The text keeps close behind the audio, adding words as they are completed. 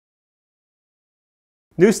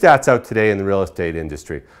New stats out today in the real estate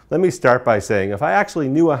industry. Let me start by saying if I actually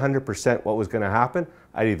knew 100% what was going to happen,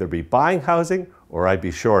 I'd either be buying housing or I'd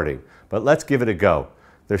be shorting. But let's give it a go.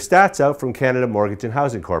 There's stats out from Canada Mortgage and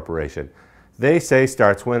Housing Corporation. They say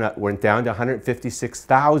starts went down to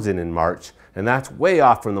 156,000 in March, and that's way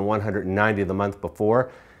off from the 190 the month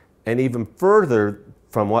before, and even further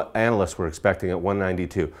from what analysts were expecting at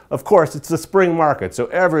 192. Of course, it's the spring market, so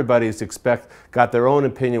everybody's got their own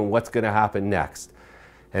opinion what's going to happen next.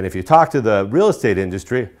 And if you talk to the real estate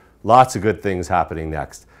industry, lots of good things happening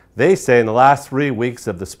next. They say in the last 3 weeks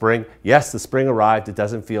of the spring, yes, the spring arrived, it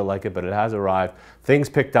doesn't feel like it, but it has arrived, things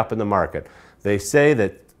picked up in the market. They say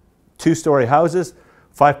that two-story houses,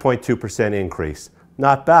 5.2% increase.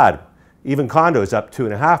 Not bad. Even condos up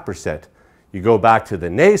 2.5%. You go back to the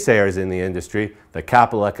naysayers in the industry, the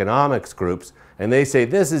capital economics groups, and they say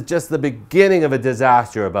this is just the beginning of a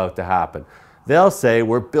disaster about to happen. They'll say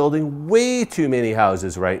we're building way too many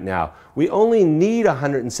houses right now. We only need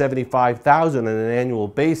 175,000 on an annual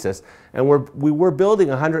basis, and we're building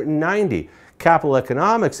 190. Capital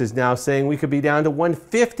economics is now saying we could be down to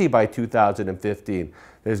 150 by 2015.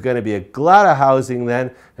 There's going to be a glut of housing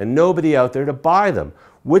then, and nobody out there to buy them.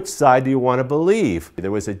 Which side do you want to believe?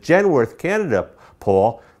 There was a Genworth Canada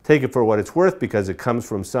poll, take it for what it's worth because it comes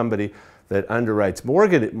from somebody that underwrites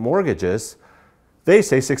mortgages. They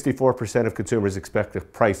say 64% of consumers expect a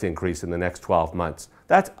price increase in the next 12 months.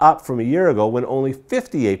 That's up from a year ago when only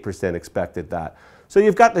 58% expected that. So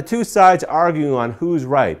you've got the two sides arguing on who's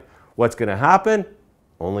right. What's going to happen?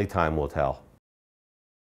 Only time will tell.